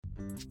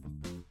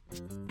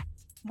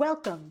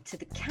Welcome to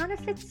the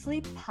Counterfeit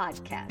Sleep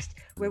Podcast,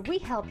 where we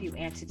help you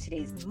answer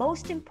today's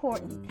most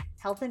important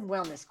health and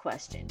wellness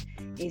question.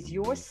 Is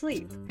your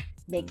sleep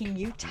making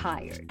you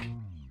tired?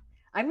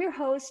 I'm your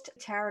host,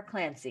 Tara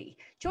Clancy.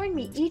 Join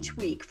me each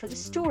week for the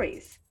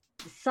stories,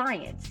 the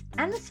science,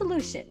 and the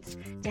solutions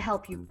to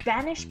help you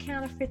banish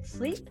counterfeit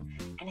sleep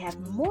and have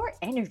more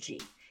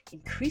energy,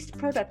 increased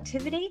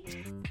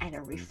productivity, and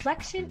a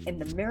reflection in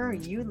the mirror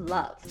you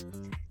love.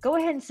 Go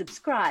ahead and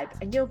subscribe,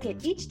 and you'll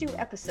get each new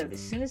episode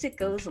as soon as it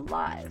goes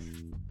live.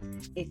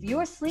 If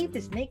your sleep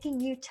is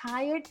making you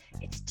tired,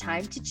 it's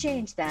time to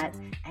change that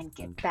and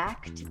get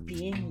back to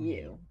being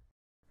you.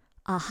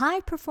 A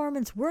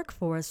high-performance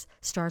workforce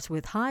starts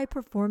with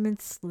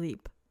high-performance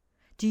sleep.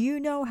 Do you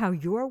know how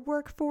your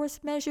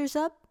workforce measures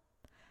up?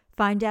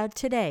 Find out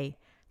today.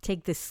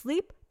 Take the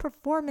Sleep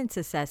Performance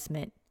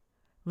Assessment.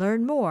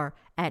 Learn more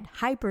at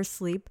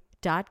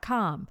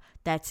hypersleep.com.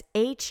 That's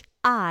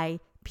HIPER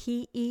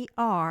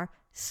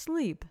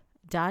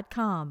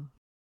sleep.com.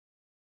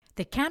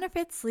 The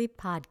Counterfeit Sleep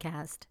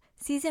Podcast,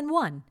 Season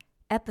 1,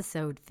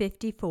 Episode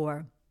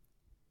 54.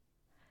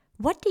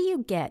 What do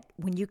you get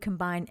when you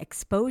combine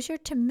exposure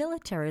to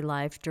military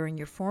life during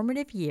your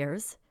formative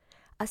years,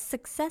 a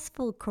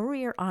successful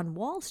career on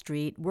Wall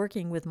Street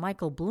working with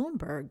Michael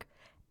Bloomberg,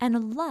 and a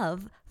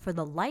love for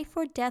the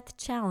life-or-death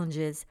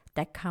challenges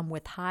that come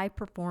with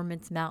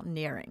high-performance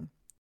mountaineering?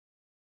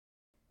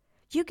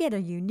 You get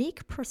a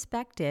unique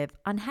perspective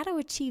on how to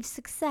achieve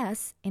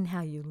success in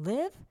how you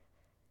live,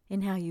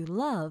 in how you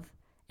love,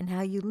 and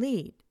how you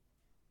lead.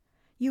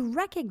 You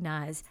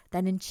recognize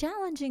that in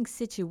challenging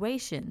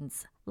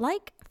situations,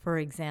 like, for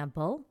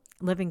example,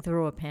 living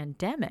through a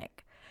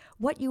pandemic,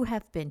 what you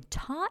have been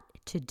taught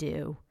to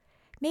do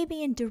may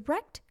be in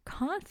direct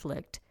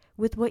conflict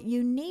with what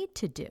you need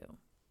to do.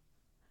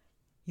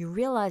 You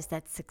realize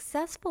that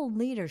successful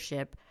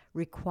leadership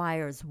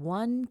requires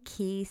one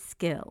key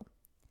skill,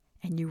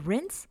 and you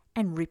rinse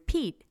and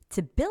repeat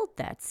to build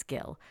that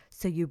skill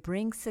so you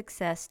bring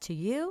success to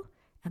you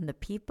and the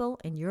people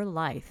in your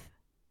life.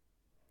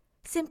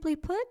 Simply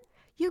put,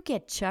 you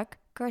get Chuck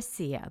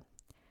Garcia.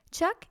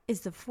 Chuck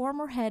is the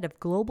former head of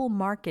global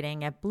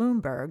marketing at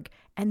Bloomberg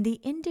and the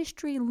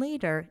industry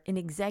leader in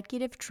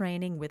executive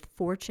training with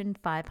Fortune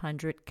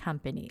 500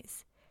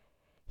 companies.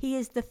 He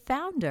is the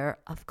founder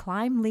of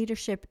Climb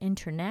Leadership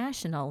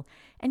International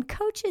and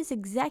coaches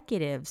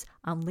executives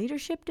on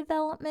leadership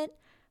development,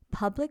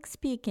 public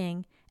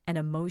speaking, and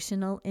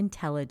emotional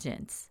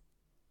intelligence.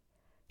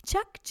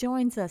 Chuck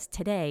joins us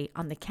today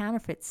on the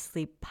Counterfeit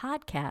Sleep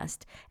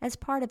Podcast as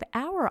part of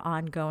our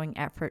ongoing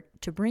effort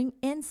to bring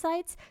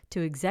insights to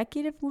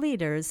executive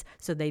leaders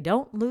so they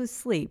don't lose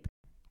sleep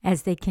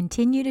as they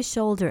continue to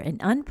shoulder an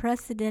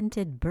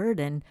unprecedented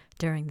burden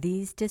during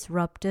these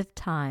disruptive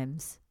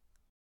times.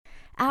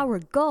 Our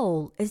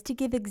goal is to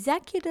give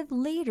executive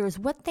leaders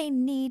what they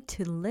need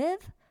to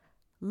live,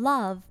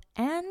 love,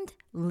 and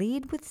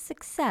lead with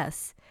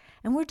success,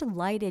 and we're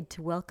delighted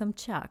to welcome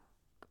Chuck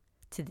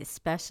to this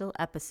special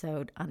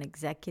episode on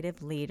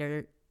Executive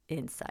Leader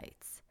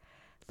Insights.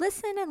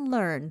 Listen and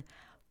learn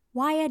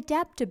why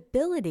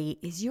adaptability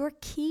is your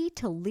key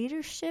to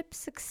leadership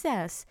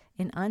success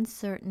in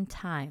uncertain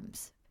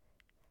times,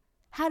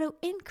 how to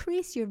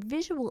increase your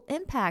visual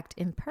impact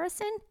in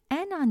person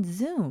and on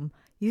Zoom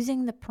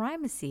using the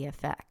primacy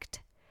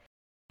effect,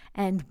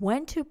 and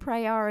when to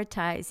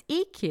prioritize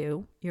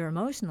EQ, your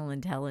emotional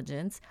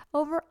intelligence,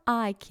 over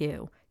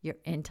IQ, your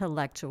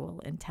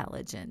intellectual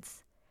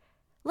intelligence.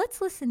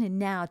 Let's listen in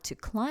now to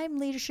Climb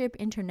Leadership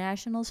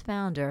International's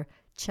founder,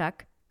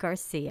 Chuck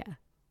Garcia.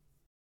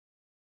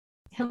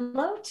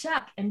 Hello,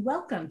 Chuck, and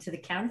welcome to the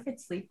Counterfeit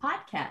Sleep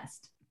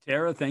Podcast.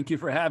 Tara, thank you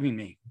for having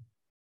me.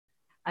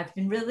 I've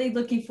been really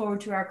looking forward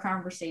to our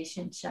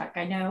conversation, Chuck.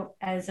 I know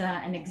as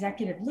an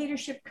executive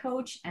leadership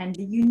coach and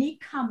the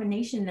unique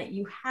combination that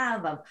you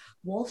have of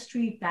Wall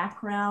Street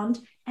background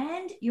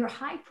and your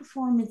high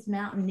performance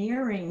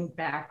mountaineering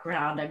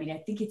background. I mean, I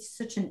think it's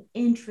such an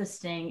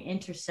interesting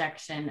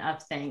intersection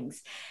of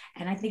things.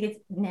 And I think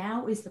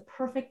now is the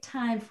perfect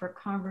time for a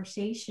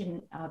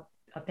conversation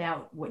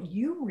about what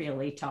you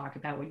really talk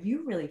about, what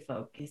you really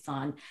focus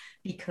on,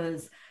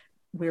 because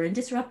we're in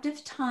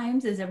disruptive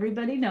times, as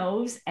everybody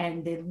knows,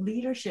 and the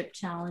leadership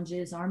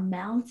challenges are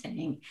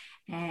mounting.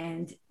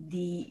 And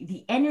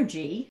the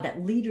energy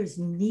that leaders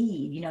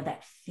need,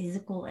 that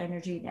physical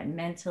energy, that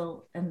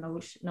mental,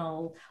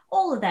 emotional,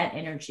 all of that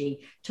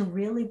energy to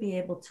really be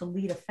able to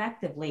lead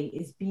effectively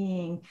is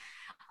being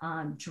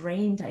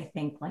drained, I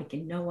think, like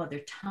in no other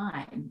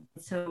time.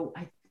 So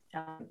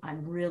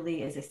I'm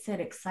really, as I said,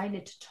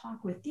 excited to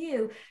talk with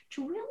you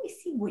to really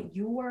see what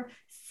you're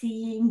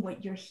seeing,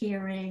 what you're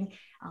hearing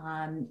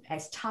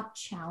as top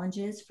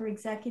challenges for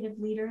executive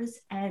leaders.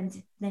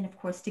 And then, of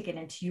course, to get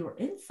into your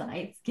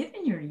insights,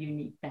 given your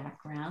unique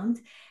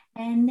background.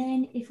 And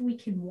then if we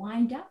can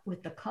wind up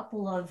with a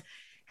couple of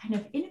kind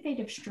of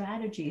innovative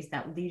strategies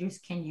that leaders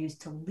can use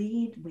to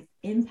lead with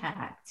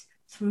impact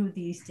through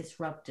these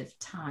disruptive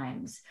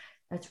times.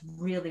 That's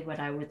really what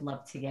I would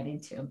love to get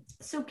into.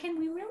 So can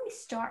we really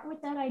start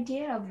with that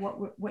idea of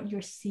what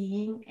you're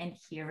seeing and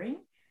hearing?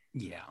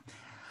 Yeah.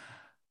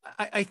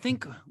 I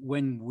think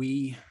when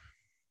we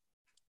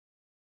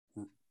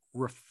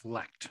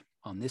reflect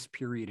on this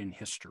period in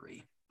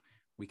history,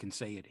 we can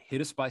say it hit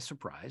us by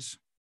surprise.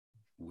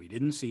 We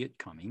didn't see it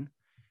coming.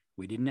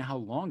 We didn't know how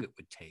long it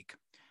would take.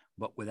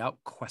 But without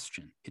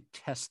question, it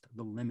tests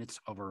the limits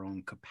of our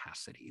own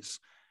capacities,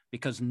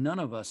 because none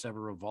of us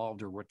ever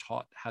evolved or were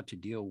taught how to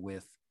deal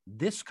with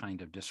this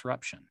kind of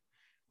disruption.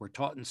 We're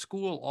taught in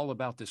school all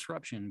about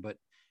disruption, but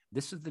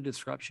this is the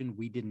disruption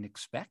we didn't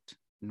expect,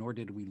 nor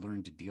did we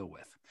learn to deal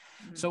with.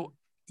 So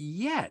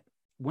yet,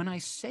 when I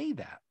say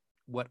that,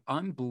 what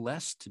I'm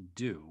blessed to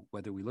do,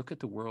 whether we look at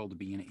the world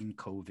being in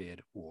COVID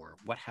or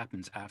what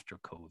happens after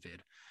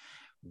COVID,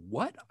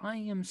 what I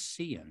am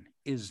seeing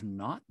is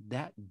not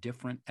that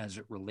different as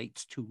it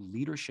relates to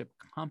leadership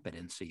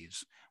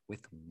competencies,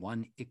 with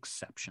one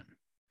exception.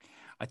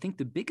 I think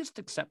the biggest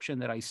exception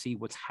that I see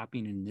what's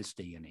happening in this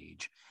day and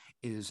age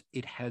is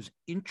it has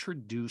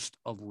introduced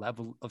a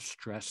level of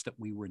stress that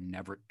we were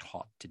never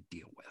taught to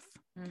deal with.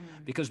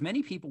 Because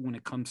many people, when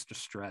it comes to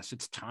stress,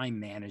 it's time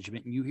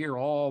management, and you hear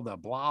all the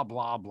blah,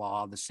 blah,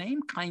 blah, the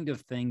same kind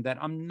of thing that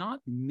I'm not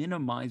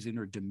minimizing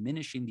or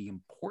diminishing the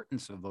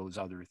importance of those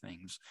other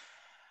things.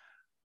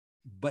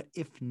 But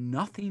if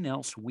nothing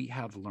else we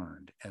have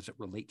learned as it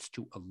relates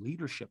to a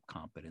leadership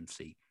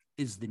competency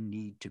is the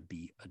need to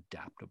be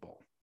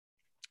adaptable.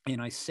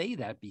 And I say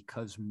that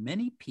because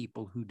many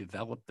people who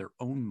develop their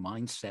own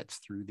mindsets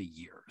through the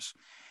years,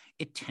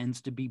 it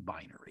tends to be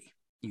binary.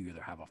 You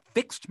either have a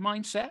fixed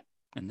mindset,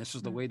 and this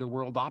is the way the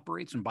world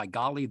operates, and by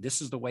golly,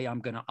 this is the way I'm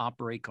going to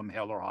operate come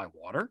hell or high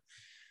water,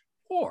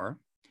 or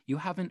you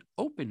have an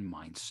open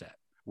mindset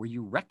where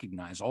you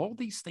recognize all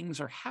these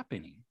things are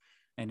happening.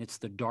 And it's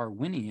the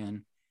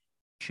Darwinian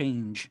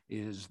change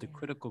is the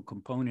critical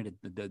component.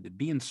 The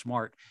being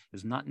smart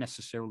is not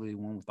necessarily the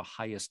one with the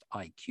highest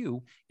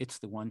IQ. It's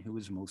the one who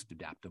is most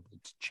adaptable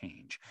to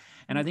change.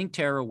 And I think,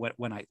 Tara,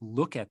 when I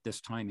look at this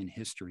time in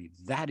history,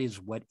 that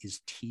is what is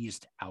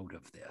teased out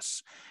of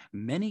this.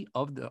 Many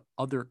of the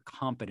other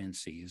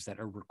competencies that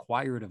are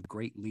required of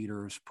great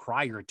leaders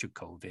prior to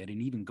COVID,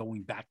 and even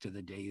going back to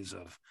the days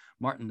of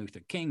Martin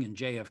Luther King and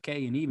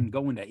JFK, and even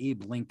going to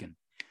Abe Lincoln,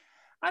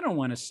 I don't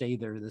want to say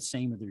they're the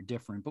same or they're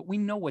different, but we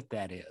know what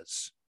that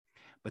is.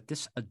 But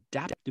this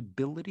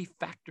adaptability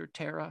factor,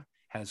 Tara,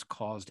 has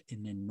caused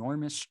an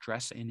enormous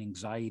stress and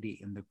anxiety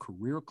in the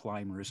career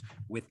climbers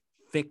with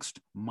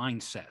fixed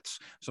mindsets.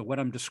 So what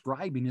I'm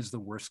describing is the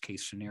worst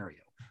case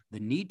scenario,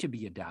 the need to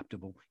be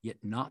adaptable, yet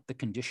not the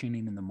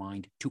conditioning in the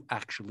mind to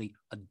actually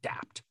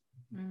adapt.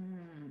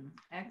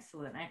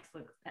 Excellent,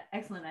 excellent,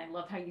 excellent. I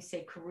love how you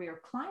say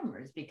career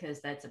climbers, because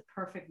that's a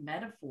perfect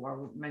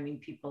metaphor. I mean,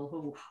 people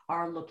who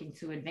are looking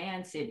to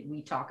advance it,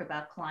 we talk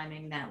about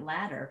climbing that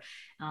ladder.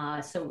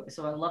 So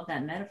I love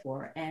that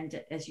metaphor.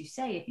 And as you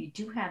say, if you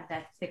do have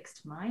that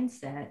fixed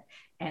mindset,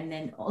 and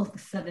then all of a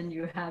sudden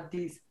you have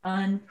these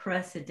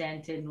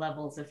unprecedented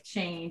levels of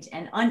change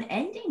and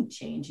unending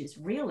changes,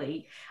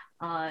 really,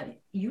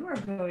 you are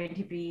going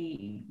to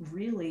be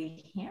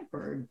really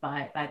hampered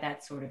by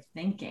that sort of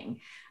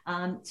thinking.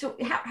 So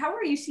how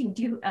are you seeing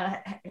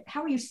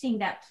how are you seeing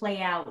that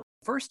play out?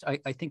 First,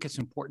 I think it's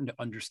important to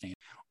understand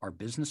our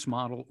business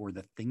model or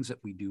the things that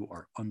we do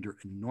are under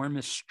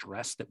enormous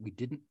stress that we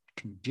didn't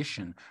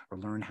condition or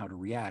learn how to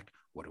react.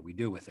 What do we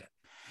do with it?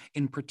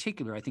 In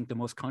particular, I think the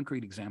most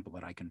concrete example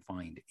that I can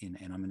find, and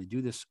I'm going to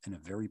do this in a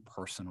very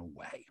personal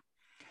way.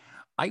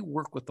 I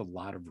work with a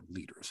lot of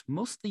leaders,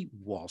 mostly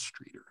Wall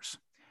Streeters,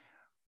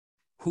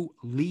 who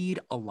lead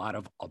a lot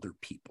of other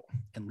people.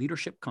 And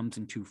leadership comes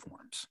in two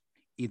forms.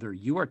 Either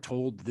you are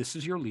told this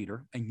is your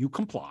leader and you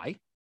comply.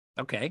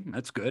 Okay,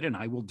 that's good. And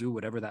I will do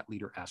whatever that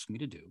leader asks me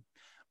to do.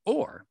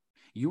 Or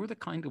you are the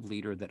kind of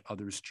leader that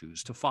others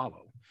choose to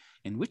follow,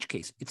 in which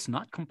case it's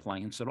not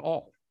compliance at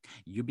all.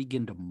 You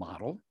begin to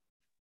model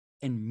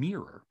and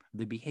mirror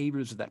the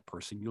behaviors of that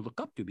person you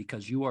look up to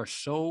because you are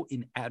so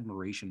in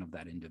admiration of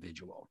that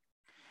individual.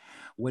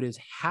 What is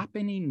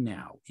happening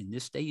now in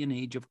this day and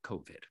age of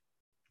COVID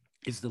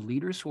is the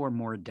leaders who are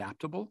more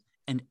adaptable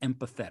and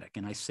empathetic.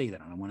 And I say that,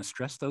 and I want to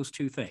stress those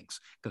two things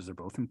because they're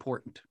both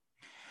important.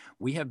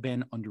 We have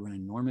been under an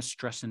enormous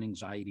stress and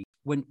anxiety.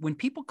 When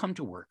people come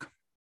to work,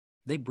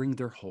 they bring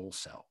their whole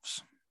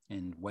selves.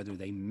 And whether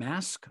they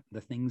mask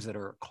the things that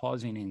are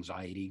causing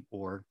anxiety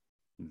or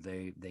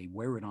they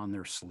wear it on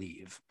their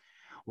sleeve,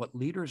 what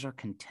leaders are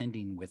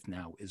contending with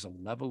now is a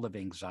level of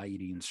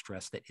anxiety and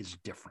stress that is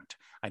different.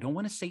 I don't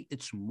want to say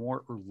it's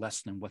more or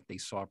less than what they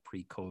saw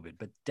pre-COVID,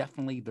 but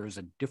definitely there's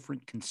a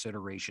different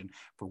consideration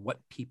for what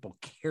people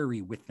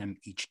carry with them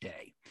each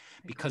day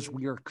because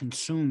we are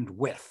consumed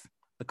with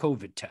the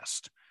COVID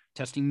test,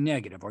 testing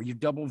negative. Are you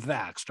double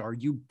vaxxed? Are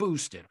you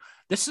boosted?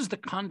 This is the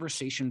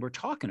conversation we're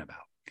talking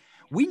about.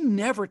 We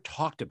never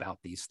talked about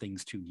these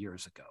things 2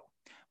 years ago.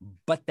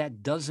 But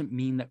that doesn't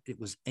mean that it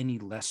was any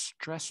less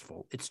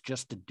stressful. It's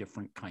just a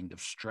different kind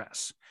of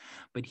stress.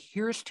 But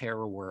here's,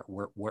 Tara,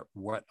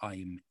 what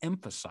I'm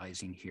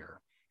emphasizing here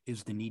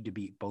is the need to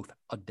be both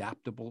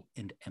adaptable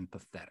and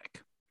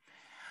empathetic.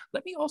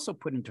 Let me also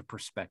put into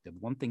perspective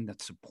one thing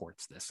that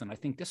supports this, and I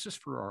think this is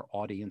for our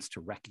audience to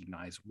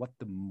recognize what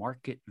the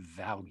market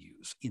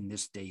values in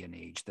this day and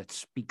age that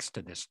speaks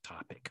to this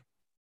topic.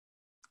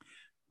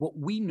 What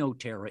we know,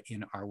 Tara,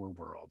 in our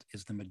world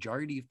is the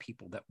majority of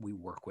people that we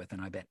work with,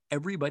 and I bet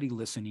everybody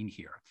listening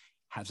here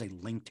has a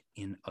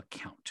LinkedIn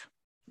account.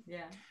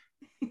 Yeah.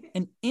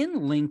 And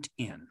in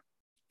LinkedIn,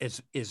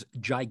 as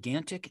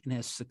gigantic and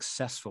as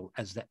successful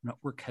as that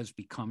network has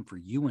become for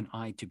you and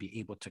I to be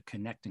able to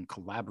connect and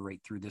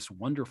collaborate through this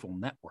wonderful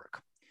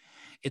network,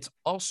 it's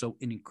also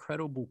an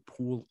incredible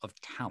pool of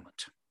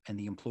talent. And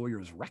the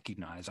employers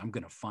recognize I'm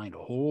going to find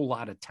a whole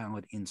lot of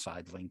talent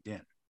inside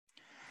LinkedIn.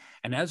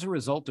 And as a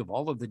result of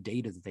all of the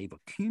data that they've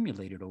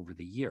accumulated over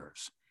the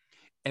years,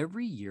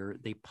 every year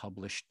they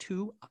publish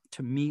two,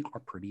 to me,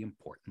 are pretty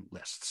important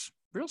lists.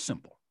 Real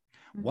simple.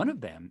 One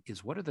of them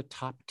is, what are the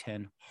top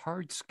 10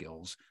 hard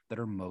skills that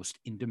are most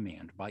in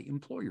demand by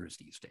employers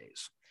these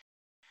days?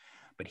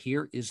 But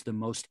here is the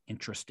most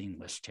interesting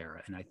list,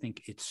 Tara, and I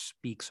think it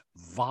speaks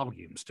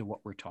volumes to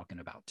what we're talking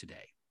about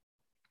today.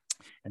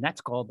 And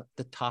that's called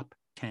the top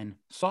 10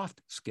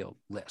 soft skill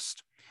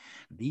list.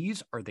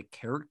 These are the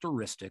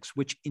characteristics,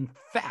 which in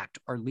fact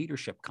are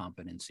leadership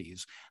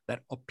competencies,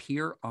 that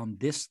appear on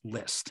this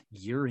list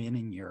year in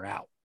and year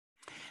out.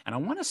 And I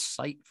want to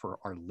cite for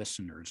our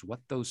listeners what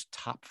those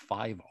top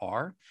 5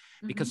 are,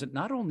 because it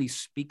not only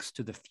speaks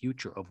to the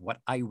future of what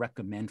I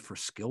recommend for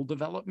skill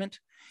development,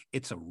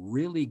 it's a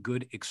really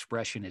good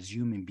expression as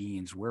human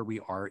beings where we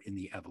are in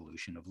the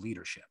evolution of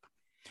leadership.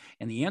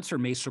 And the answer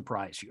may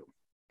surprise you.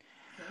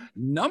 Okay.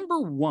 Number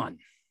 1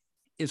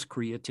 is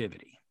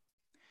creativity.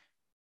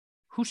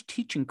 Who's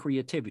teaching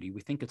creativity?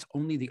 We think it's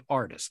only the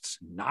artists.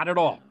 Not at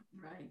all.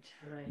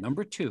 Right.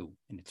 Number 2,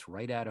 and it's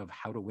right out of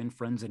How to Win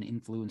Friends and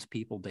Influence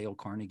People, Dale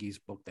Carnegie's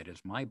book that is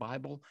my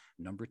Bible.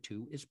 Number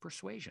 2 is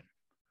persuasion.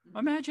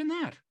 Imagine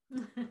that.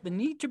 The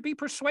need to be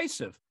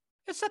persuasive.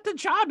 It's at the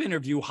job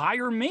interview.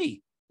 Hire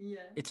me. Yeah.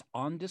 It's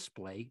on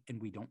display,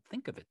 and we don't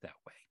think of it that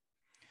way.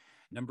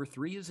 Number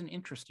 3 is an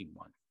interesting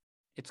one.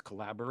 It's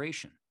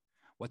collaboration.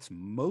 What's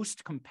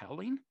most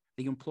compelling?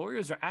 The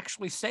employers are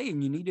actually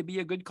saying you need to be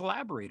a good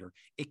collaborator.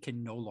 It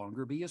can no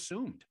longer be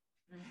assumed.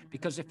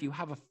 Because if you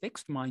have a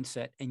fixed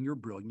mindset and you're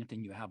brilliant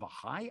and you have a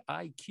high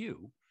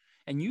IQ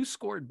and you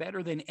scored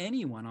better than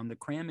anyone on the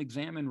cram,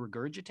 exam, and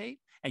regurgitate,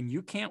 and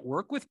you can't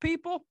work with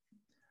people,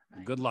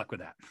 good luck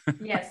with that.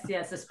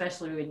 Yes,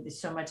 especially with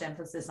so much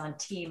emphasis on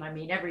team. I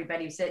mean,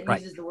 everybody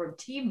uses the word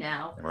team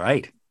now.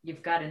 Right.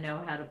 You've got to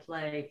know how to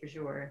play for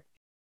sure.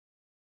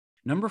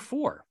 Number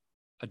 4,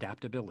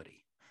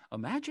 adaptability.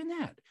 Imagine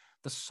that.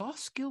 The soft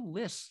skill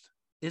list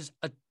is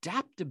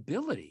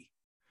adaptability.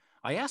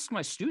 I ask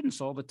my students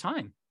all the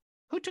time,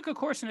 who took a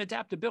course in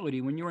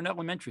adaptability when you were in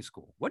elementary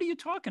school? What are you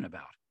talking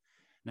about?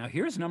 Now,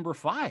 here's number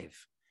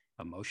 5,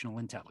 emotional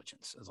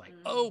intelligence. It's like,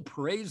 oh,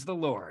 praise the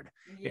Lord.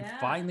 Yeah.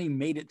 It finally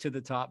made it to the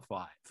top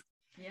 5.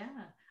 Yeah.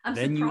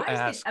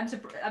 I'm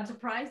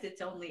surprised it's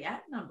only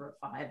at number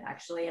 5,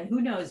 actually. And who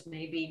knows,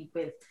 maybe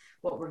with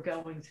what we're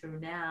going through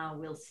now,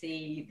 we'll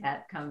see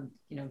that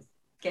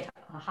get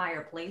a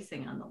higher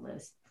placing on the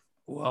list.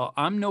 Well,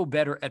 I'm no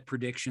better at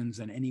predictions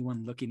than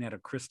anyone looking at a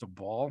crystal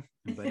ball.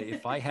 But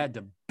if I had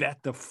to bet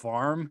the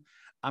farm,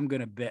 I'm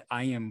going to bet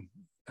I'm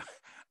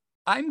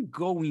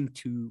going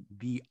to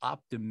be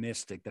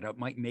optimistic that it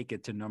might make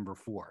it to number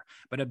 4.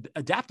 But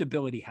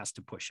adaptability has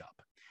to push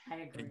up.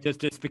 I agree.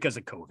 Just because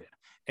of COVID.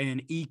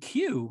 And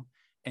EQ,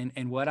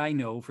 and what I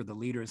know for the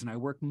leaders, and I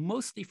work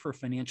mostly for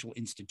financial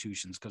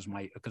institutions because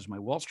my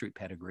Wall Street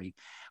pedigree,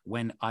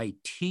 when I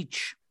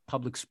teach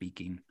public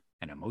speaking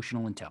and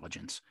emotional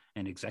intelligence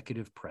and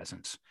executive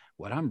presence,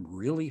 what I'm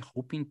really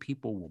hoping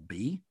people will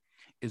be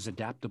is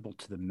adaptable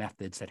to the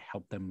methods that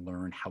help them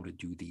learn how to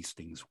do these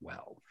things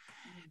well.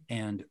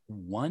 And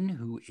one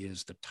who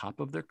is the top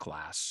of their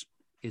class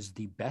is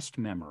the best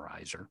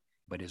memorizer,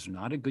 but is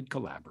not a good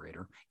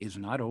collaborator, is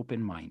not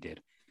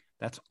open-minded.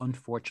 That's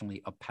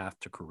unfortunately a path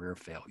to career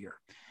failure.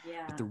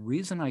 Yeah. But the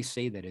reason I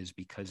say that is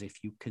because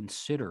if you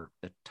consider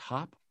the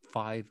top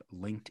 5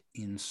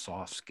 LinkedIn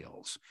soft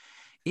skills,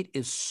 it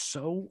is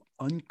so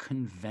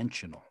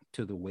unconventional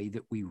to the way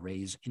that we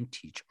raise and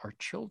teach our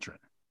children.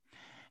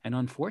 And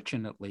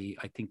unfortunately,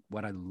 I think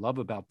what I love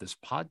about this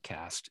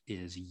podcast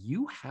is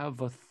you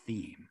have a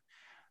theme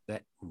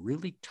that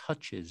really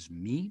touches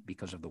me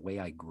because of the way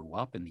I grew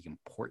up and the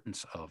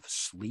importance of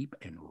sleep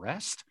and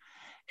rest.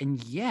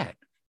 And yet,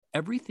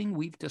 everything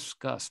we've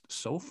discussed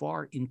so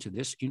far into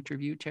this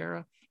interview,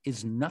 Tara,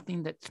 is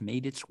nothing that's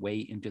made its way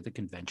into the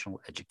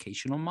conventional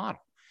educational model.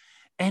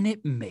 And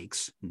it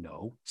makes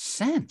no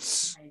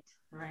sense.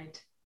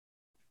 Right.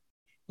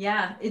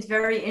 Yeah, it's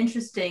very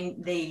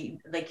interesting.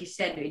 Like you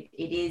said,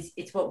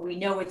 it's what we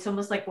know. It's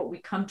almost like what we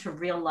come to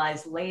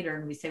realize later.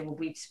 And we say, well,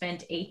 we've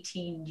spent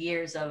 18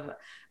 years of,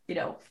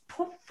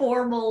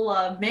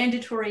 formal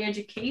mandatory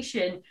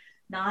education,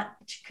 not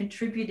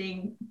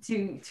contributing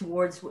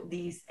towards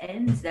these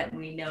ends that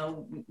we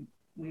know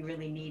we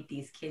really need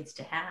these kids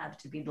to have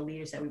to be the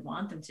leaders that we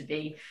want them to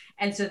be.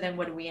 And so then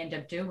what do we end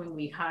up doing?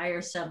 We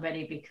hire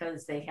somebody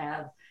because they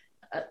have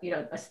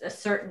a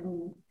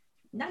certain,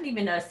 not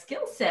even a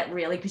skill set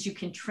really, because you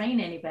can train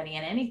anybody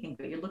in anything,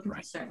 but you're looking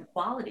for certain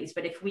qualities.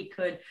 But if we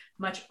could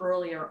much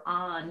earlier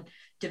on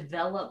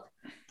develop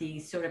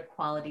these sort of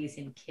qualities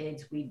in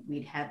kids,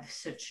 we'd have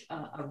such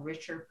a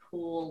richer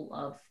pool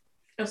of,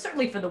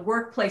 certainly for the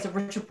workplace, a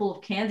richer pool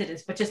of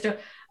candidates, but just a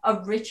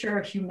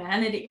richer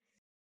humanity.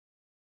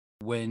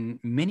 When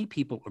many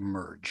people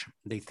emerge,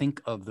 they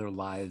think of their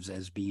lives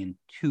as being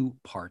two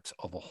parts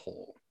of a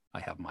whole.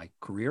 I have my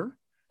career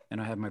and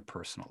I have my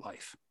personal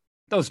life.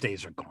 Those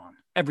days are gone.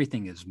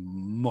 Everything is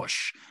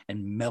mush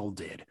and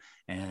melded,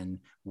 and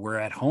we're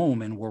at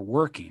home and we're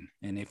working.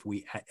 And if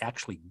we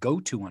actually go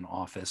to an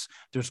office,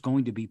 there's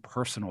going to be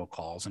personal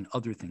calls and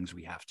other things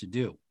we have to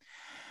do.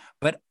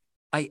 But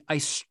I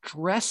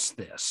stress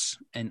this,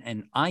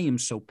 and I am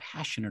so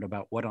passionate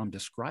about what I'm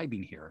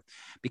describing here,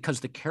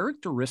 because the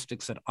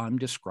characteristics that I'm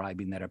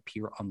describing that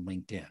appear on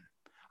LinkedIn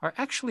are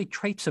actually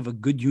traits of a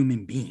good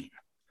human being.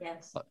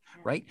 Yes.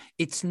 Right?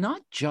 It's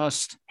not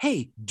just,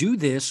 hey, do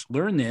this,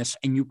 learn this,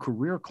 and you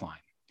career climb.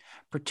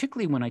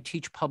 Particularly when I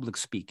teach public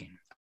speaking,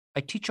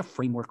 I teach a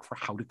framework for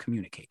how to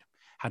communicate,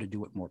 how to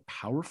do it more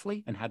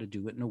powerfully, and how to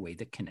do it in a way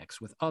that connects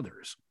with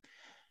others.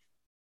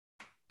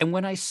 And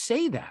when I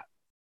say that,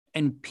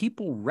 and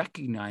people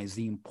recognize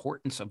the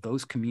importance of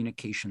those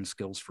communication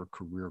skills for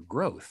career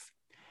growth,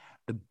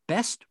 the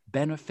best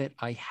benefit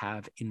I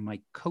have in my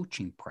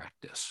coaching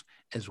practice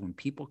is when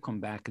people come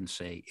back and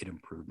say, it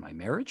improved my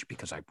marriage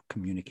because I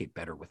communicate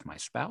better with my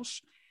spouse.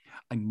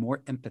 I'm more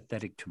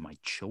empathetic to my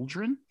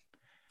children.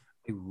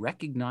 I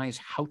recognize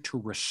how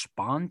to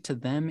respond to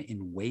them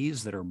in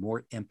ways that are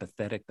more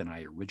empathetic than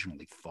I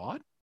originally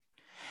thought.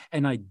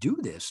 And I do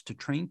this to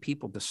train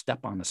people to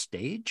step on a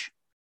stage.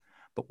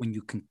 But when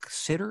you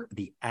consider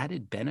the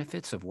added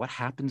benefits of what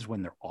happens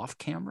when they're off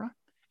camera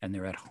and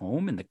they're at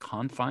home in the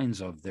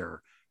confines of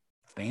their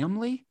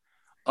family,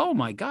 oh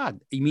my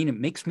God, you mean it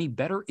makes me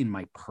better in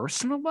my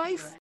personal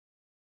life?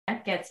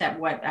 That gets at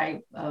what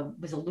I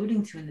was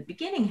alluding to in the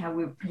beginning, how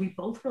we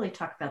both really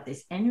talk about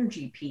this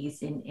energy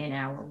piece in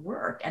our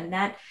work. And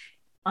that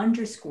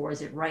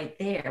underscores it right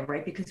there,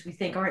 right? Because we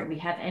think, all right, we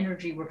have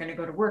energy, we're going to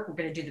go to work, we're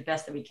going to do the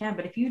best that we can.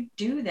 But if you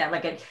do that,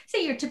 like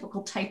say your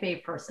typical type A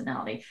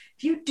personality,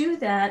 if you do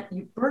that,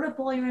 you burn up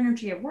all your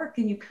energy at work,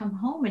 and you come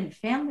home and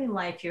family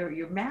life,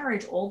 your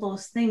marriage, all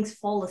those things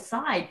fall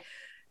aside.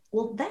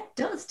 Well, that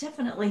does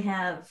definitely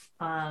have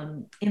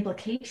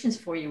implications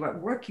for you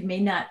at work. You may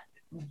not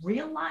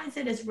realize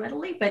it as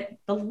readily, but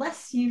the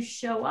less you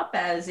show up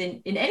as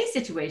in any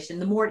situation,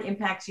 the more it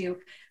impacts you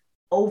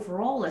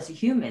overall as a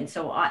human.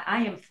 So I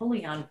am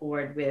fully on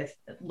board with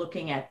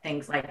looking at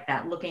things like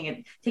that, looking at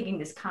taking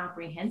this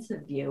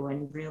comprehensive view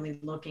and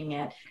really looking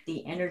at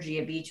the energy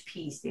of each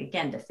piece.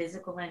 Again, the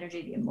physical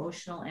energy, the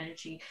emotional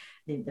energy,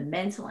 the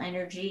mental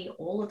energy,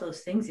 all of those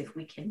things. If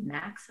we can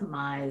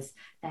maximize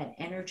that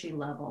energy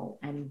level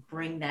and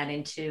bring that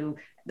into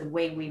the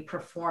way we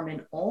perform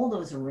in all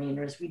those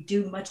arenas, we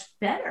do much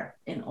better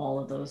in all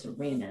of those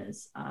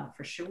arenas,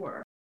 for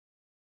sure.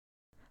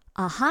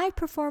 A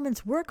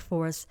high-performance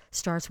workforce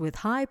starts with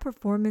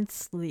high-performance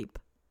sleep.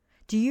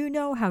 Do you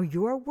know how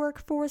your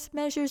workforce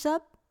measures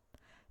up?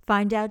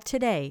 Find out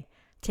today.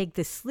 Take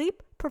the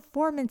Sleep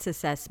Performance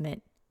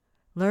Assessment.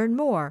 Learn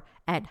more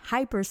at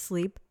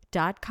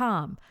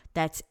hypersleep.com.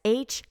 That's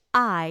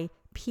HIPER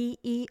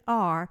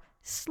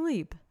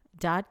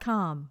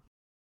sleep.com.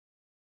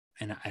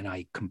 And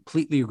I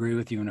completely agree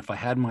with you. And if I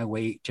had my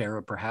way,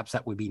 Tara, perhaps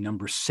that would be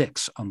number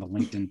 6 on the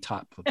LinkedIn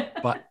top.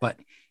 But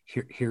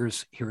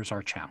here's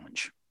our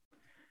challenge.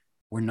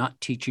 We're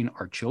not teaching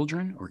our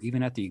children, or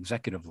even at the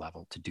executive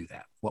level, to do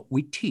that. What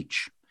we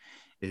teach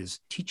is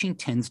teaching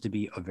tends to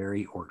be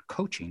or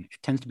coaching,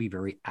 it tends to be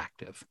very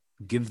active.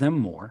 Give them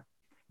more,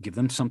 give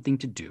them something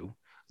to do,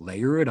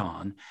 layer it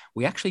on.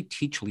 We actually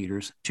teach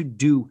leaders to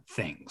do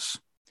things.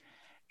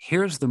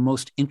 Here's the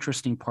most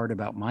interesting part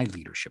about my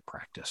leadership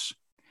practice.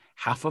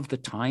 Half of the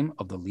time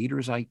of the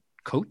leaders I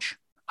coach,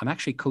 I'm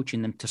actually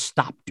coaching them to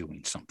stop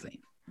doing something.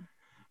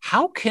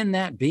 How can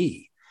that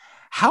be?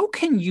 How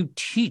can you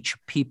teach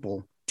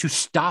people to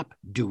stop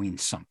doing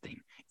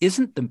something?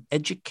 Isn't the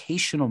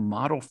educational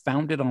model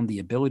founded on the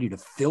ability to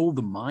fill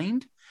the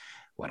mind?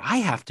 What I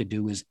have to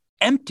do is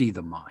empty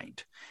the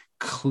mind,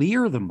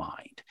 clear the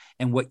mind.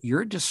 And what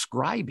you're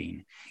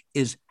describing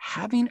is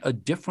having a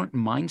different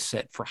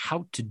mindset for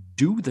how to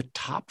do the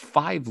top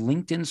 5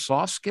 LinkedIn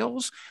soft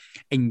skills.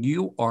 And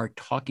you are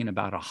talking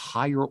about a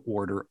higher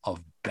order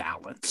of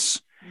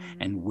balance.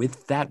 And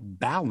with that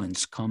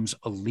balance comes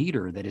a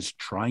leader that is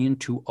trying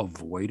to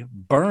avoid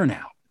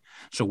burnout.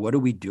 So what are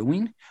we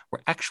doing? We're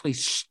actually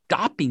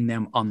stopping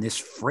them on this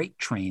freight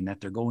train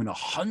that they're going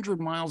 100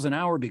 miles an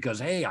hour because,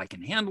 hey, I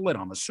can handle it.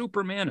 I'm a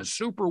Superman, a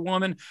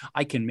Superwoman.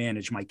 I can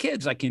manage my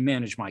kids. I can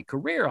manage my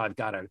career. I've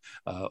got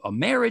a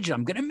marriage.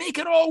 I'm going to make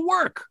it all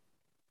work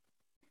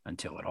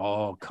until it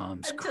all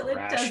comes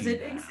crashing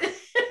down.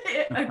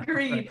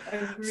 Agreed.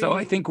 So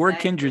I think we're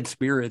kindred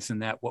Exactly. spirits in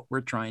that what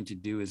we're trying to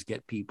do is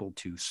get people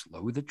to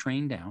slow the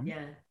train down,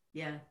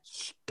 Yeah.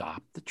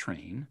 stop the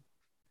train,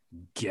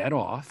 get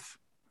off,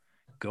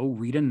 go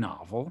read a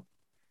novel,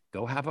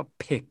 go have a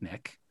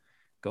picnic,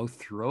 go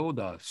throw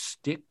the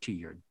stick to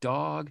your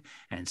dog,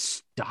 and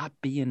stop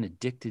being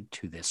addicted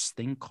to this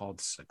thing called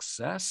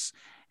success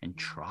and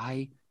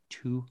try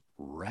to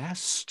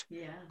rest,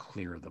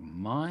 clear the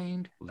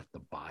mind, let the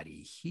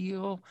body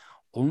heal.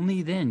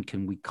 Only then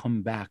can we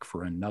come back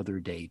for another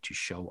day to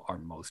show our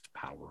most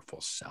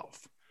powerful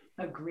self.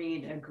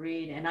 Agreed.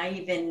 And I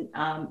even,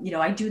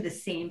 I do the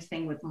same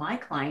thing with my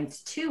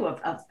clients too,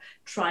 of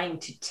trying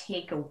to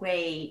take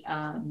away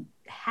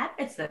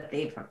habits that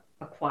they've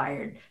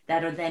acquired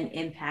that are then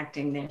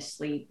impacting their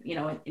sleep,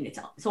 and it's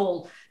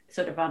all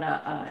sort of on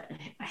a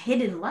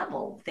hidden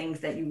level,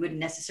 things that you wouldn't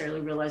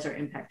necessarily realize are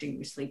impacting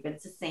your sleep, but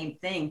it's the same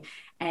thing.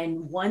 And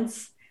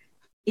once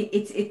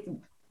it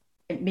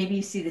maybe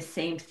you see the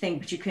same thing,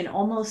 but you can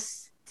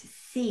almost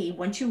see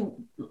once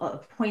you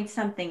point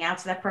something out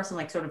to that person,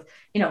 like sort of,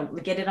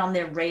 get it on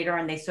their radar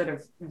and they sort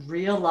of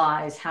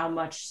realize how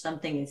much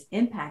something is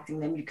impacting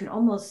them. You can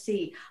almost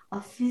see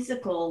a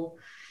physical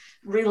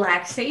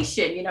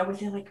relaxation, where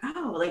they're like,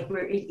 oh, like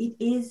it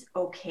is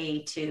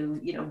okay to,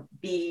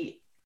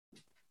 be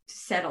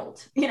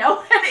settled, and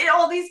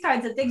all these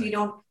kinds of things. You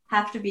don't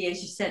have to be,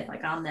 as you said,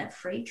 like on that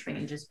freight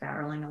train, just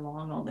barreling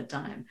along all the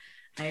time.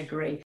 I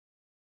agree.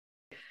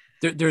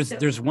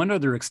 There's one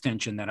other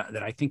extension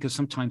that I think is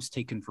sometimes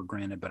taken for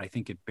granted, but I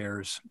think it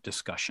bears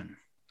discussion.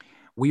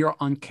 We are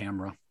on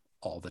camera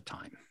all the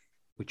time,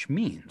 which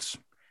means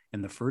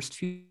in the first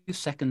few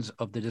seconds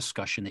of the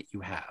discussion that you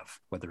have,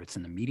 whether it's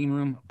in the meeting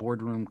room,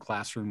 boardroom,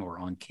 classroom, or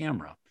on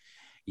camera,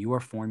 you are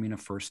forming a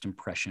first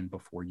impression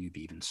before you've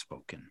even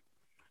spoken.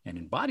 And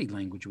in body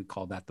language, we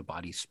call that the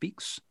body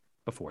speaks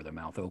before the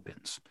mouth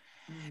opens.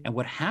 And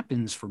what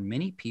happens for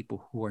many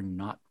people who are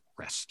not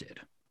rested,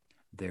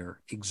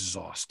 they're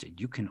exhausted.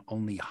 You can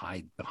only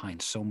hide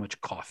behind so much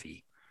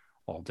coffee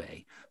all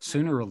day.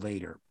 Sooner or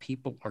later,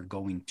 people are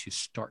going to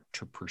start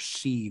to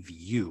perceive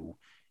you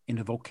in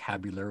a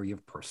vocabulary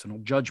of personal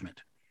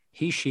judgment.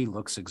 He, she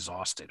looks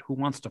exhausted. Who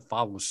wants to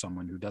follow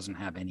someone who doesn't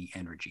have any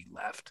energy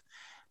left?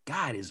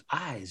 God, his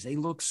eyes, they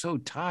look so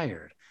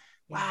tired.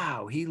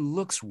 Wow, he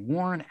looks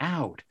worn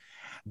out.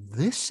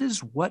 This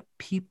is what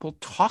people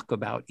talk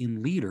about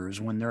in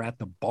leaders when they're at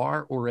the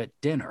bar or at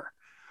dinner.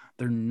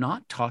 They're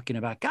not talking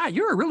about, God,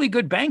 you're a really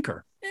good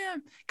banker. Yeah,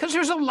 because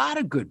there's a lot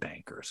of good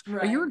bankers.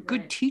 Right, or you're a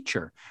good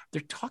teacher.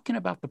 They're talking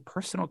about the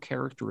personal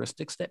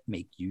characteristics that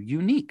make you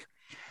unique.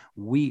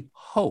 We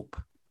hope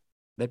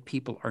that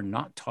people are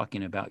not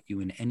talking about you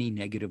in any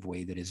negative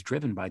way that is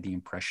driven by the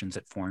impressions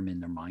that form in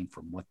their mind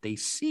from what they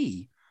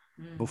see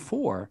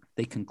before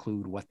they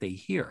conclude what they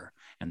hear.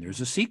 And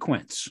there's a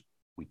sequence.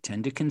 We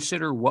tend to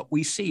consider what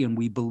we see, and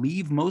we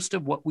believe most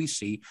of what we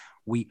see.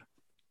 We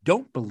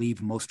don't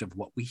believe most of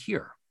what we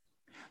hear.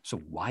 So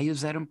why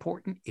is that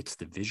important? It's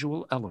the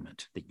visual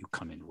element that you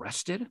come in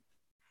rested,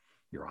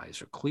 your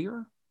eyes are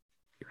clear,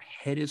 your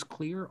head is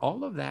clear.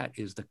 All of that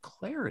is the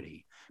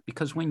clarity,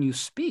 because when you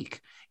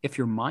speak, if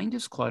your mind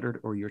is cluttered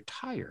or you're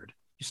tired,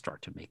 you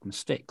start to make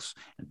mistakes.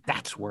 And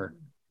that's where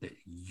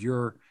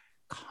your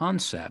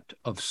concept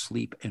of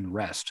sleep and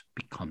rest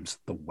becomes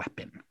the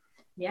weapon.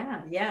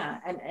 Yeah.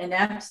 And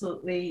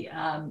absolutely.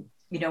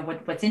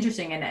 What's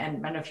interesting, and I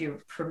don't know if you're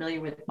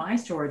familiar with my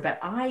story, but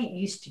I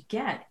used to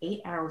get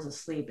 8 hours of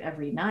sleep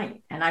every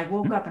night, and I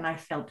woke up and I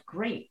felt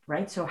great,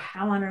 right? So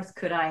how on earth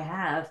could I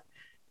have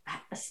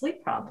a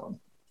sleep problem?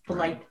 But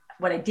like,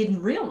 what I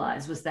didn't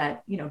realize was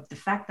that, the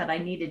fact that I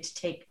needed to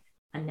take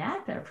a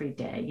nap every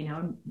day,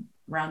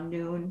 around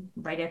noon,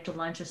 right after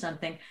lunch or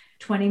something,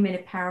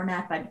 20-minute power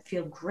nap, I'd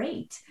feel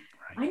great.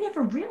 I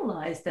never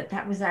realized that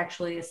that was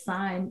actually a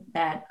sign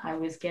that I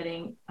was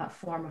getting a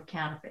form of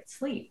counterfeit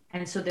sleep.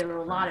 And so there are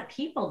a lot of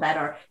people that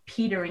are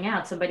petering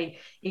out. Somebody,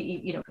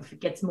 if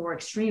it gets more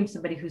extreme,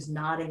 somebody who's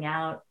nodding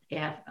out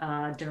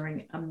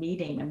during a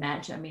meeting.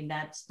 Imagine,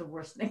 that's the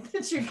worst thing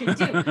that you can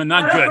do.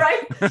 Not good.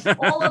 Right?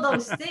 All of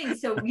those things.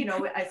 So,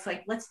 it's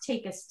like, let's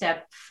take a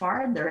step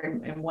farther.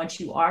 And once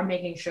you are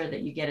making sure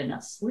that you get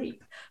enough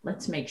sleep,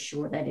 let's make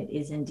sure that it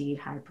is indeed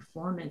high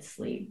performance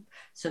sleep,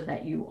 so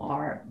that you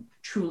are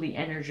truly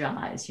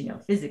energized,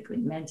 physically,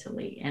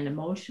 mentally, and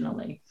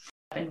emotionally.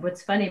 And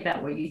what's funny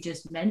about what you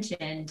just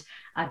mentioned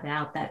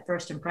about that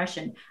first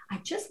impression, I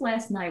just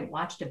last night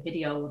watched a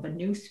video of a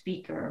new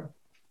speaker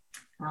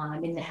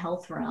in the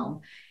health realm.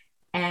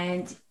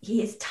 And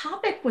his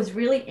topic was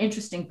really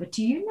interesting. But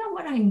do you know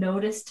what I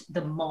noticed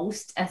the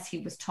most as he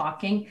was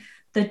talking?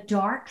 The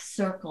dark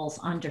circles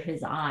under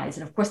his eyes.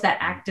 And of course that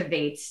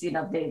activates,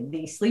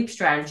 the sleep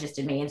strategist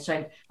in me. And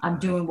so I'm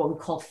doing what we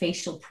call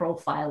facial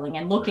profiling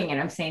and looking, and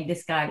I'm saying,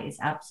 this guy is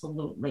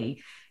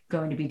absolutely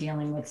going to be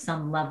dealing with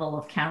some level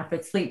of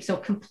counterfeit sleep. So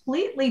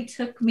completely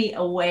took me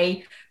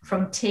away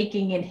from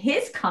taking in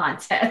his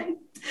content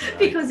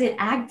because it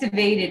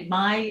activated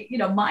my,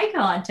 my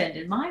content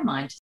in my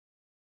mind.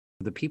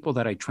 The people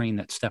that I train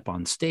that step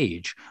on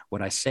stage,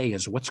 what I say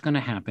is what's going to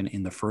happen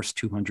in the first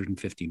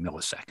 250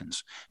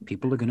 milliseconds.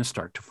 People are going to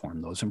start to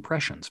form those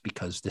impressions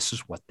because this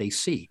is what they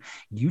see.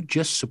 You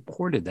just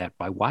supported that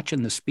by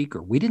watching the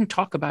speaker. We didn't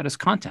talk about his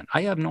content.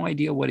 I have no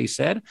idea what he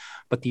said,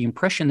 but the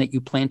impression that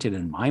you planted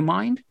in my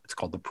mind, it's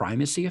called the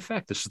primacy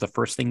effect. This is the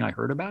first thing I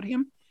heard about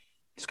him.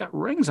 He's got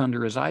rings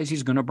under his eyes.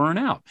 He's going to burn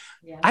out.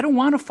 Yeah. I don't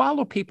want to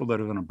follow people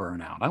that are going to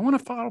burn out. I want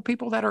to follow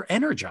people that are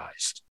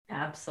energized.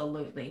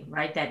 Absolutely.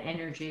 Right. That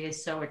energy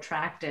is so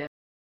attractive.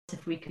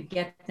 If we could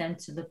get them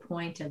to the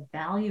point of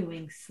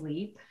valuing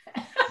sleep,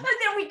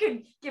 then we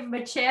could give them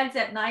a chance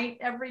at night,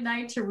 every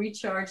night, to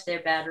recharge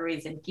their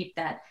batteries and keep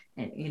that,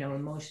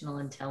 emotional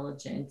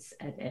intelligence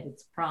at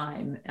its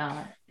prime,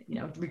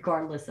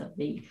 regardless of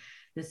the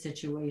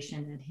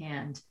situation at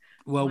hand.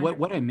 Well,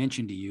 what I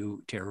mentioned to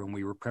you, Tara, when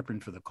we were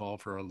prepping for the call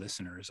for our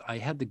listeners, I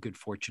had the good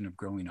fortune of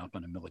growing up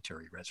on a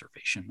military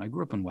reservation. I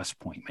grew up in West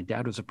Point. My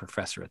dad was a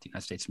professor at the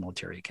United States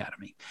Military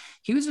Academy.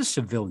 He was a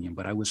civilian,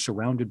 but I was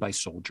surrounded by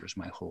soldiers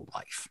my whole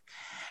life.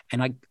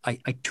 And I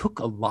took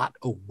a lot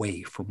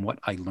away from what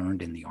I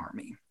learned in the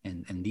Army.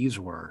 And these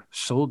were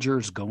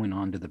soldiers going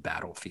onto the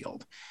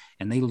battlefield.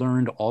 And they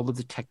learned all of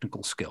the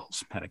technical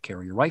skills, how to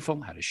carry a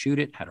rifle, how to shoot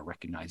it, how to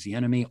recognize the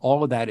enemy.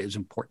 All of that is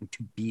important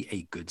to be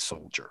a good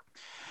soldier.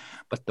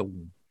 But the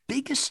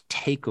biggest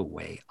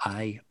takeaway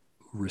I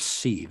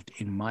received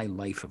in my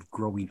life of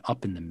growing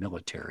up in the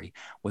military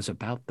was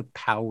about the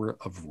power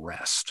of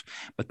rest.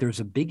 But there's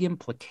a big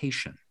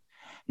implication.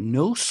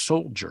 No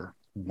soldier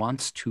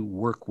wants to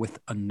work with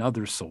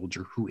another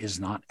soldier who is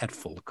not at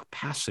full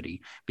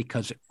capacity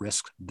because it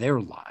risks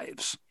their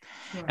lives.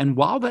 Right. And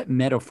while that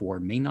metaphor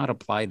may not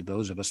apply to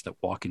those of us that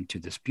walk into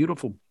this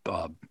beautiful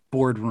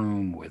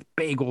boardroom with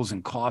bagels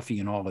and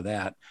coffee and all of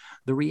that,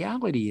 the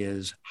reality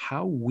is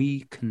how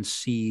we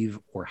conceive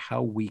or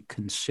how we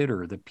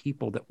consider the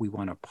people that we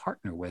want to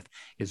partner with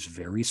is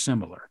very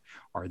similar.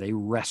 Are they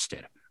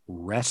rested?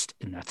 Rest,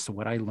 and that's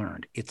what I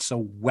learned. It's a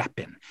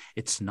weapon.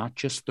 It's not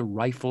just the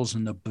rifles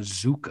and the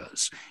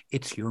bazookas.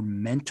 It's your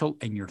mental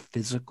and your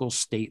physical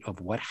state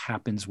of what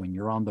happens when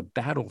you're on the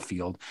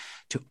battlefield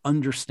to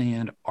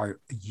understand, are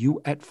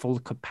you at full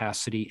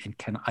capacity and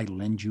can I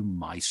lend you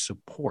my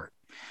support?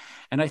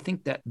 And I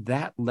think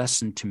that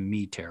lesson to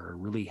me, Tara,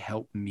 really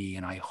helped me,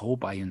 and I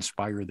hope I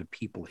inspire the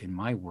people in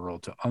my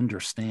world to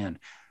understand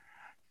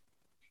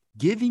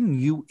giving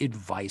you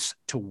advice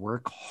to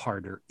work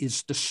harder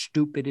is the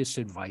stupidest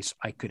advice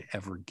I could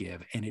ever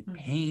give. And it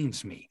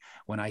pains me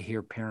when I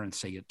hear parents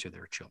say it to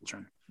their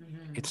children.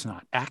 Mm-hmm. It's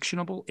not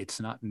actionable,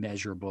 it's not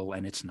measurable,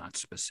 and it's not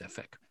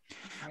specific.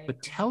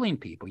 But telling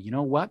people, you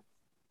know what?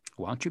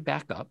 Why don't you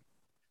back up,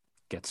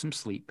 get some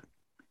sleep,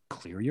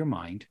 clear your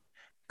mind,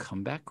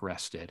 come back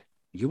rested.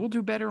 You will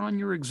do better on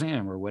your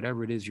exam or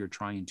whatever it is you're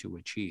trying to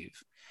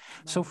achieve.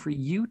 So for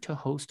you to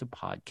host a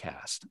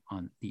podcast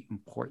on the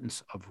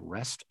importance of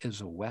rest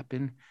as a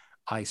weapon,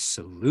 I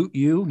salute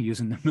you,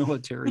 using the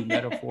military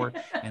metaphor.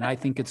 And I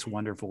think it's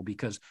wonderful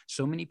because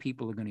so many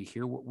people are going to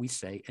hear what we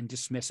say and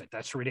dismiss it.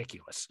 That's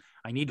ridiculous.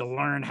 I need to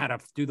learn how to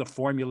do the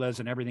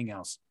formulas and everything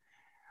else.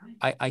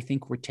 I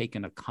think we're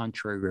taking a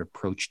contrary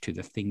approach to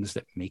the things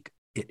that make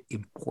it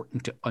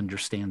important to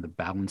understand the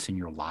balance in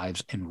your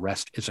lives, and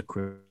rest is a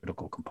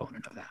critical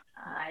component of that.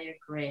 I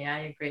agree.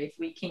 If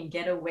we can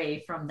get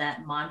away from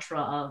that mantra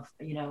of,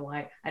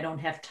 I don't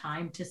have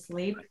time to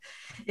sleep.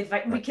 If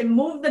we can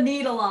move the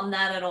needle on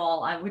that at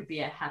all, I would be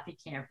a happy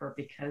camper,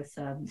 because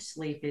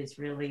sleep is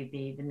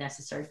really the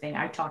necessary thing.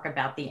 I talk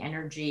about the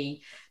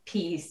energy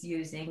piece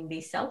using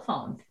the cell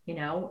phone.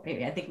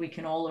 I think we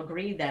can all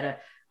agree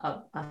that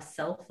a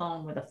cell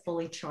phone with a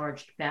fully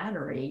charged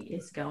battery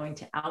is going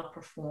to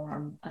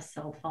outperform a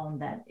cell phone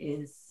that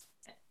is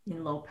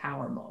in low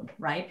power mode,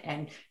 right?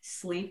 And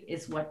sleep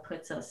is what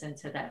puts us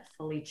into that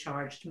fully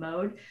charged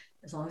mode,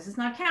 as long as it's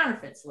not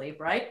counterfeit sleep,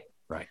 right?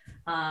 Right.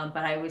 But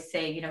I always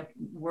say,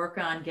 work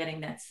on getting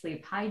that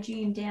sleep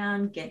hygiene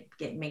down,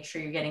 make sure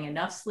you're getting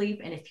enough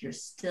sleep. And if you're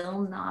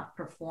still not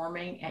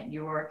performing at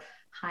your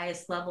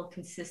highest level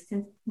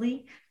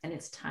consistently, then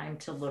it's time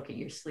to look at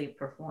your sleep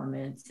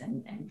performance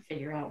and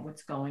figure out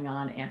what's going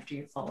on after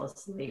you fall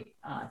asleep,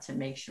 to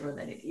make sure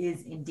that it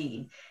is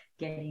indeed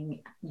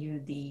getting you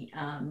the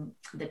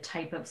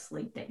type of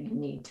sleep that you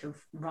need to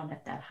run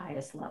at that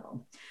highest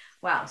level.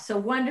 Wow. So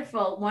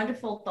wonderful,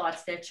 wonderful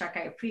thoughts there, Chuck.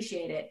 I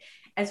appreciate it.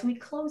 As we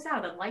close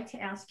out, I'd like to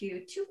ask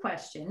you two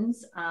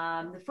questions.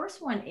 The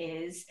first one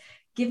is,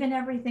 given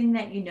everything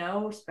that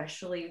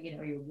especially,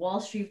 your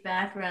Wall Street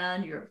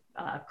background, your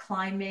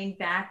climbing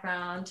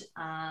background,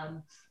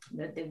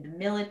 the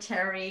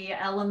military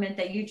element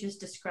that you just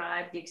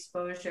described, the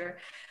exposure,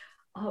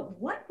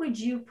 what would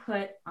you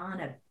put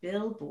on a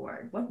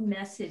billboard? What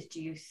message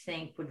do you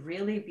think would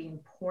really be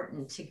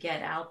important to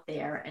get out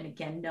there? And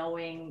again,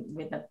 knowing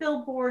with a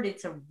billboard,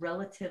 it's a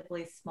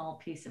relatively small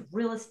piece of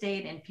real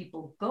estate and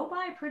people go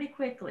by pretty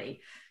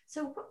quickly.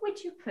 So what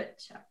would you put,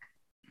 Chuck?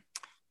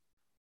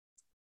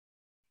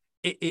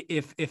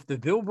 If the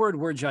billboard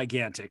were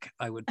gigantic,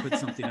 I would put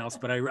something else,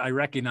 but I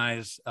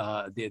recognize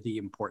the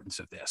importance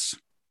of this.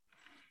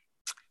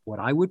 What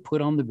I would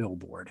put on the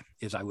billboard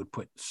is I would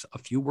put a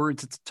few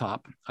words at the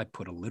top. I'd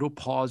put a little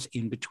pause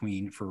in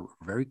between for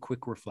very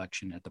quick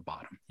reflection at the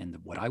bottom. And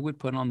what I would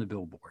put on the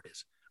billboard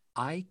is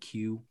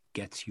IQ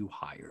gets you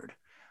hired.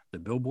 The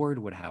billboard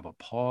would have a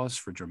pause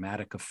for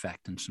dramatic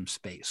effect and some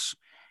space.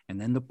 And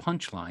then the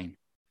punchline,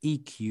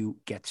 EQ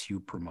gets you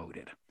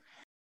promoted.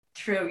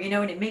 True.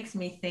 And it makes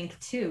me think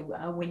too,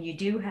 when you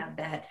do have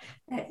that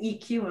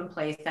EQ in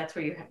place, that's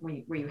where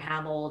you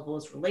have all of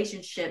those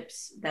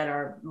relationships that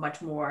are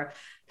much more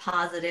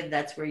positive.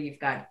 That's where you've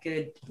got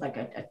good, like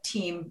a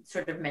team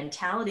sort of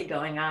mentality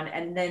going on.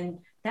 And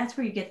then that's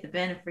where you get the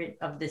benefit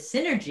of the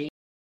synergy.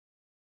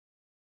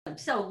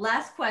 So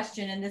last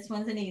question, and this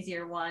one's an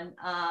easier one.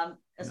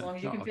 As long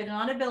as you can fit it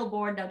on a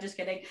billboard. No, just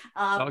kidding.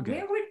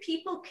 Where would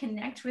people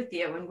connect with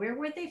you, and where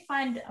would they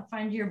find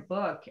your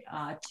book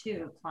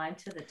to Climb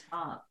to the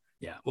Top?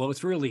 Yeah, well,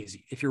 it's real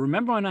easy. If you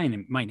remember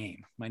my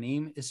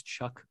name is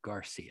Chuck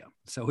Garcia.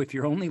 So if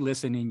you're only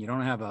listening, you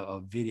don't have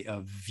a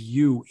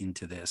view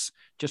into this,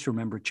 just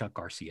remember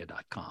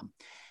chuckgarcia.com.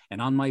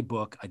 And on my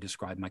book, I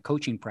describe my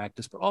coaching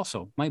practice, but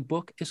also my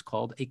book is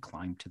called A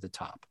Climb to the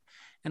Top.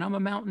 And I'm a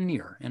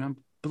mountaineer, and I'm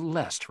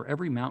blessed for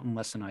every mountain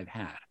lesson I've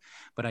had,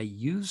 but I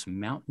use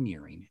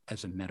mountaineering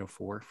as a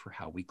metaphor for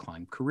how we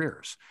climb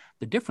careers.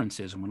 The difference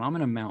is when I'm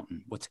in a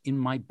mountain, what's in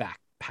my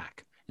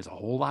backpack is a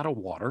whole lot of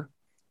water,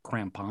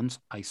 crampons,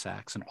 ice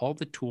axe, and all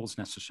the tools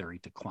necessary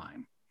to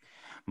climb.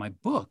 My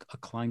book, A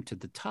Climb to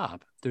the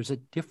Top, there's a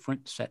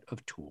different set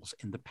of tools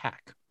in the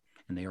pack,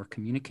 and they are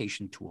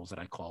communication tools that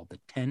I call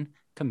the 10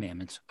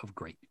 Commandments of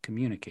Great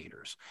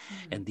Communicators.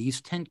 Mm-hmm. And these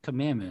 10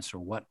 commandments are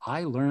what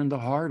I learned the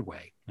hard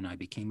way when I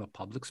became a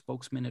public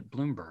spokesman at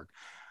Bloomberg.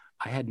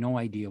 I had no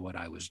idea what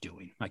I was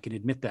doing. I can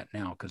admit that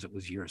now because it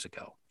was years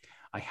ago.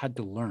 I had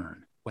to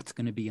learn what's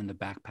going to be in the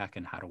backpack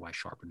and how do I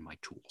sharpen my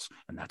tools.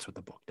 And that's what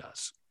the book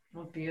does.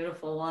 Well,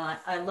 beautiful. Well,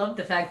 I love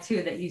the fact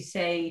too that you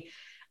say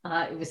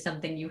it was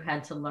something you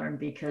had to learn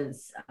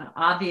because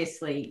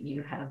obviously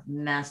you have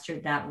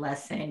mastered that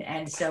lesson.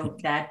 And so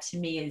that to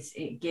me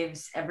it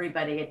gives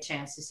everybody a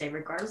chance to say,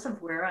 regardless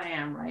of where I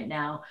am right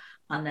now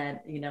on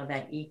that,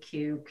 that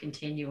EQ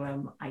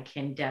continuum, I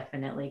can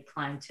definitely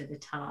climb to the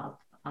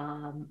top,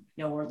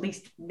 or at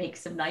least make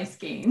some nice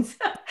gains.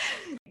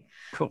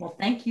 Cool. Well,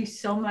 thank you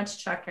so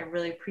much, Chuck. I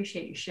really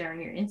appreciate you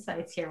sharing your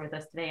insights here with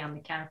us today on the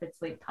Counterfeit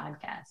Sleep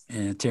podcast.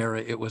 And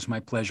Tara, it was my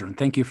pleasure. And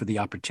thank you for the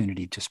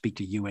opportunity to speak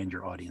to you and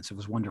your audience. It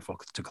was wonderful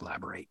to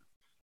collaborate.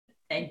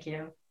 Thank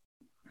you.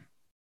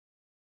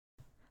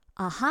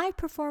 A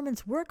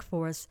high-performance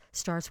workforce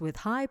starts with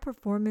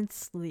high-performance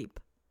sleep.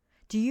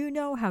 Do you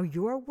know how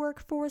your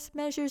workforce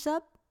measures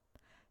up?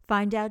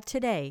 Find out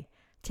today.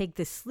 Take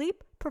the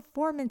Sleep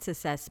Performance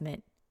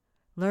Assessment.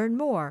 Learn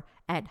more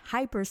at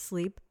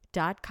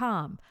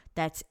hypersleep.com.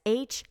 That's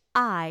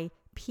HIPER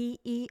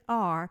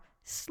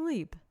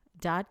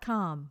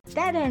sleep.com.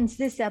 That ends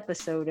this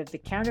episode of the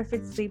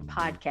Counterfeit Sleep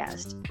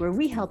podcast, where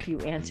we help you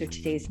answer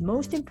today's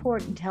most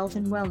important health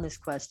and wellness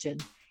question.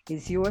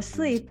 Is your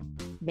sleep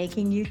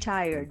making you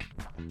tired?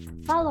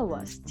 Follow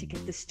us to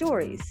get the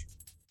stories,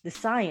 the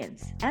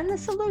science, and the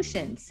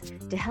solutions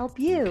to help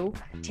you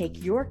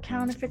take your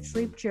counterfeit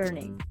sleep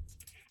journey.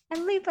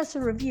 And leave us a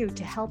review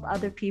to help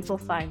other people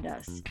find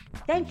us.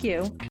 Thank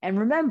you. And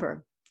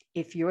remember,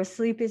 if your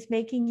sleep is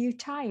making you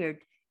tired,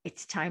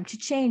 it's time to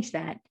change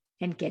that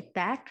and get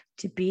back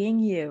to being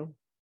you.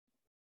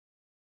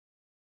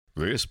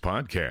 This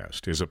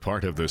podcast is a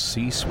part of the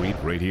C-Suite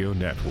Radio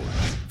Network.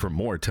 For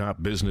more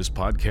top business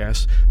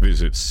podcasts,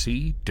 visit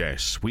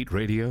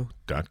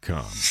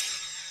c-suiteradio.com.